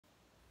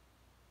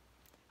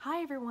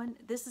Hi everyone,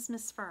 this is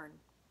Miss Fern.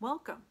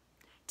 Welcome.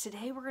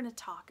 Today we're going to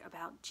talk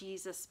about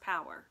Jesus'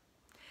 power.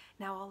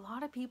 Now, a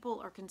lot of people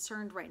are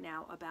concerned right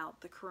now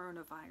about the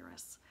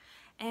coronavirus,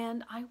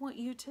 and I want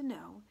you to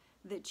know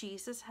that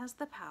Jesus has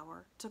the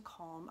power to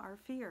calm our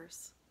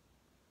fears.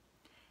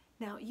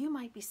 Now, you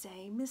might be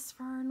saying, Miss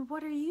Fern,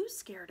 what are you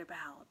scared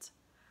about?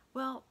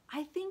 Well,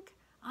 I think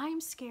I'm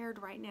scared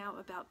right now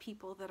about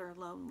people that are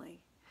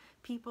lonely.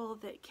 People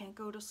that can't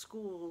go to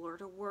school or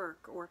to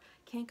work or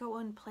can't go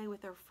and play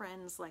with their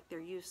friends like they're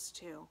used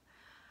to.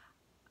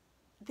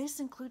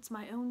 This includes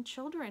my own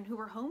children who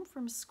are home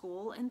from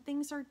school and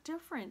things are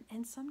different,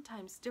 and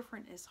sometimes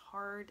different is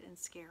hard and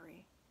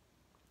scary.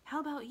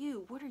 How about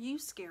you? What are you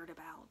scared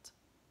about?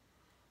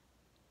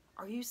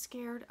 Are you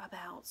scared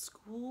about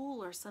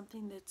school or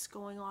something that's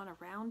going on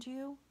around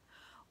you?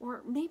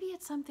 Or maybe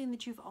it's something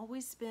that you've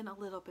always been a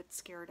little bit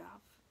scared of.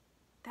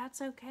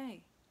 That's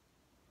okay.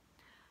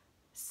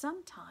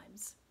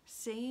 Sometimes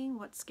saying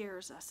what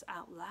scares us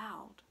out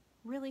loud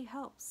really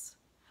helps.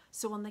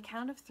 So on the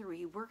count of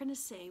 3, we're going to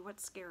say what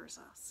scares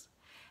us.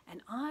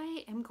 And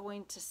I am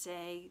going to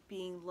say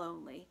being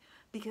lonely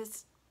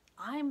because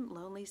I'm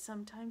lonely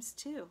sometimes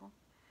too.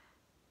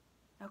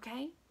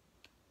 Okay?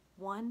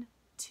 1,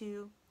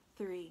 2,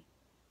 3.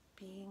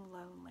 Being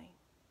lonely.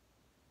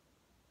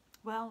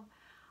 Well,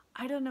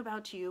 I don't know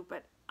about you,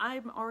 but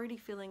I'm already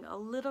feeling a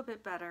little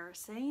bit better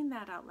saying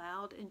that out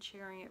loud and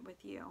sharing it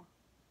with you.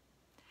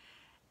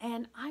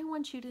 And I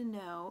want you to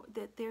know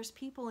that there's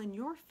people in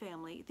your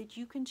family that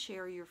you can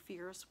share your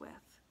fears with.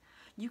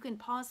 You can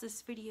pause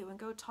this video and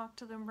go talk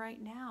to them right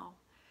now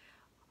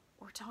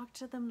or talk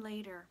to them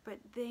later, but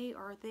they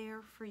are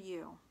there for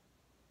you.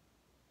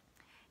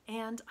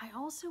 And I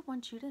also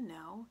want you to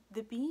know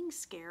that being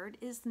scared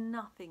is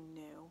nothing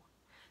new.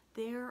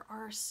 There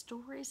are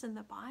stories in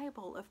the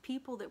Bible of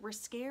people that were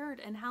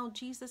scared and how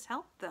Jesus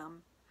helped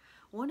them.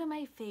 One of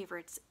my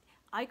favorites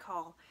I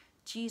call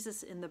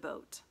Jesus in the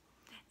Boat.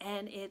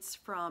 And it's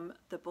from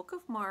the book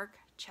of Mark,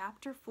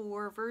 chapter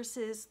 4,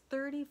 verses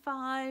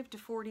 35 to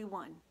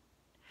 41.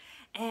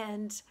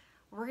 And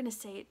we're going to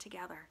say it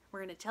together. We're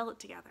going to tell it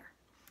together.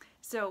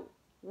 So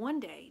one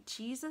day,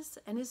 Jesus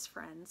and his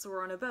friends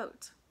were on a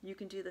boat. You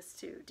can do this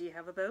too. Do you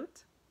have a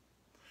boat?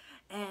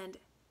 And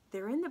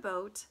they're in the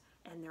boat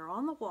and they're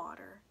on the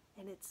water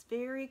and it's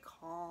very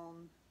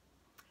calm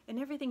and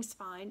everything's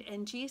fine.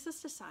 And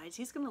Jesus decides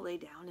he's going to lay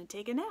down and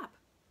take a nap.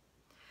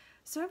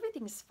 So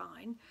everything's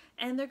fine,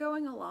 and they're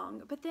going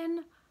along, but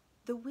then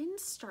the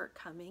winds start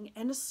coming,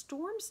 and a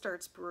storm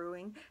starts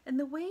brewing, and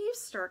the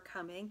waves start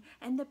coming,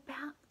 and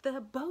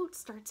the boat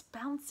starts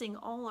bouncing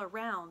all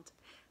around.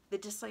 The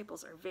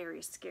disciples are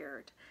very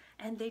scared,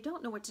 and they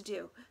don't know what to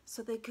do.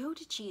 So they go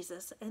to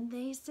Jesus, and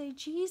they say,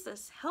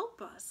 Jesus,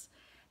 help us.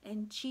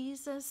 And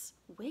Jesus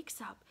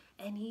wakes up,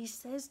 and he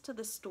says to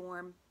the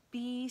storm,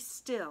 be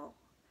still.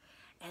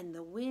 And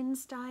the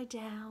winds die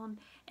down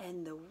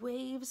and the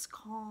waves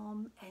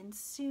calm, and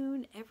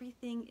soon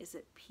everything is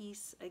at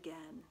peace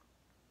again.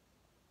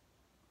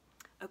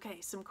 Okay,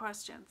 some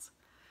questions.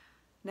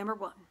 Number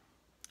 1,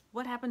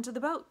 what happened to the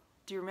boat?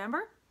 Do you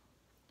remember?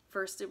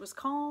 First it was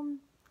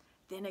calm,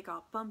 then it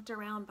got bumped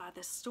around by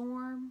the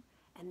storm,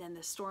 and then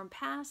the storm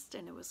passed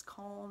and it was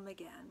calm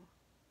again.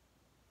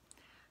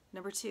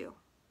 Number 2,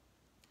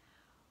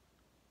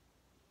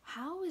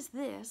 how is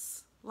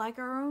this like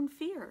our own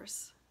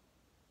fears?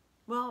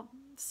 Well,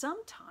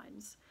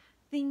 sometimes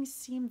things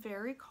seem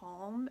very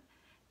calm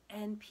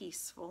and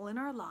peaceful in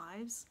our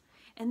lives,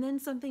 and then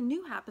something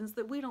new happens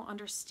that we don't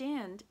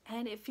understand,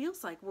 and it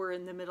feels like we're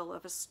in the middle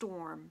of a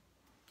storm.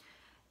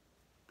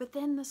 But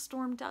then the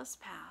storm does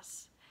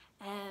pass,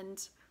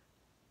 and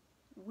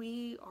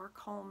we are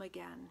calm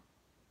again.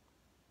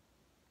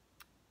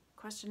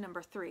 Question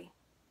number 3,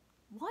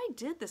 why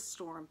did the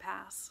storm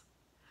pass?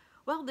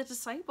 Well, the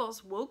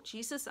disciples woke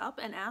Jesus up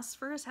and asked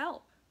for his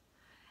help.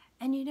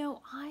 And you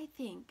know, I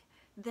think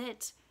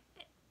that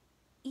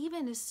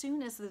even as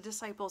soon as the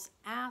disciples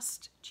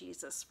asked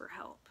Jesus for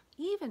help,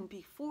 even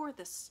before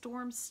the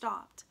storm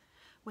stopped,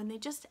 when they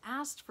just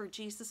asked for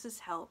Jesus's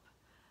help,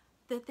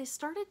 that they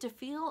started to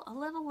feel a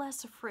little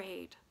less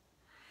afraid.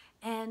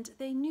 And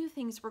they knew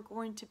things were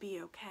going to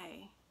be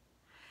okay.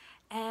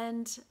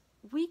 And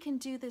we can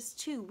do this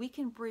too. We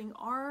can bring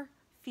our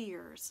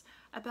fears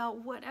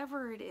about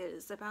whatever it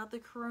is, about the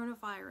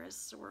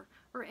coronavirus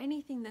or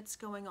anything that's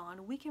going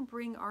on. We can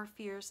bring our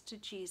fears to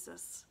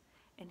Jesus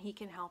and he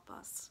can help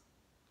us.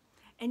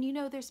 And you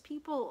know, there's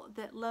people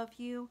that love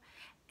you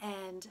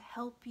and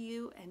help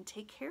you and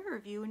take care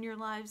of you in your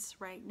lives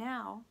right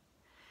now.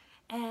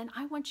 And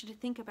I want you to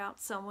think about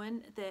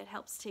someone that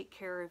helps take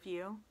care of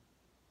you.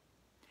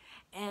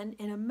 And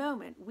in a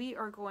moment, we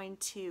are going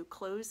to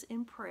close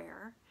in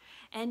prayer.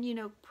 And you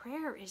know,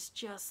 prayer is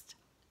just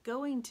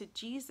going to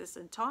Jesus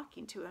and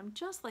talking to him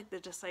just like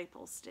the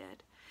disciples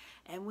did.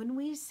 And when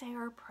we say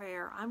our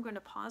prayer, I'm going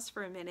to pause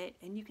for a minute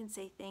and you can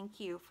say thank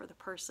you for the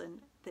person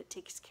that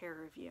takes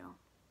care of you.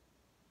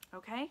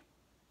 Okay?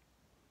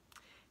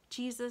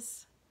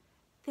 Jesus,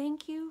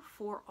 thank you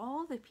for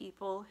all the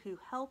people who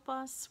help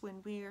us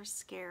when we are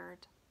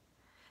scared.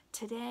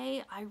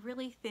 Today, I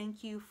really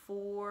thank you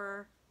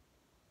for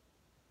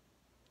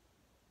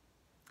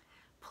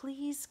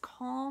please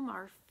calm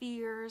our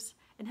fears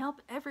and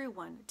help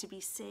everyone to be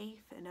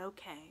safe and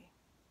okay.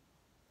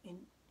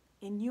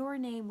 In your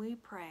name we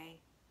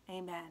pray.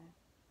 Amen.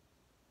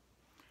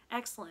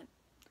 Excellent.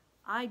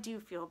 I do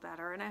feel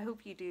better, and I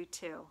hope you do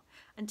too.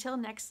 Until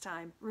next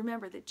time,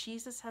 remember that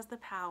Jesus has the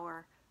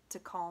power to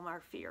calm our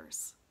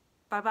fears.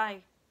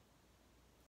 Bye-bye.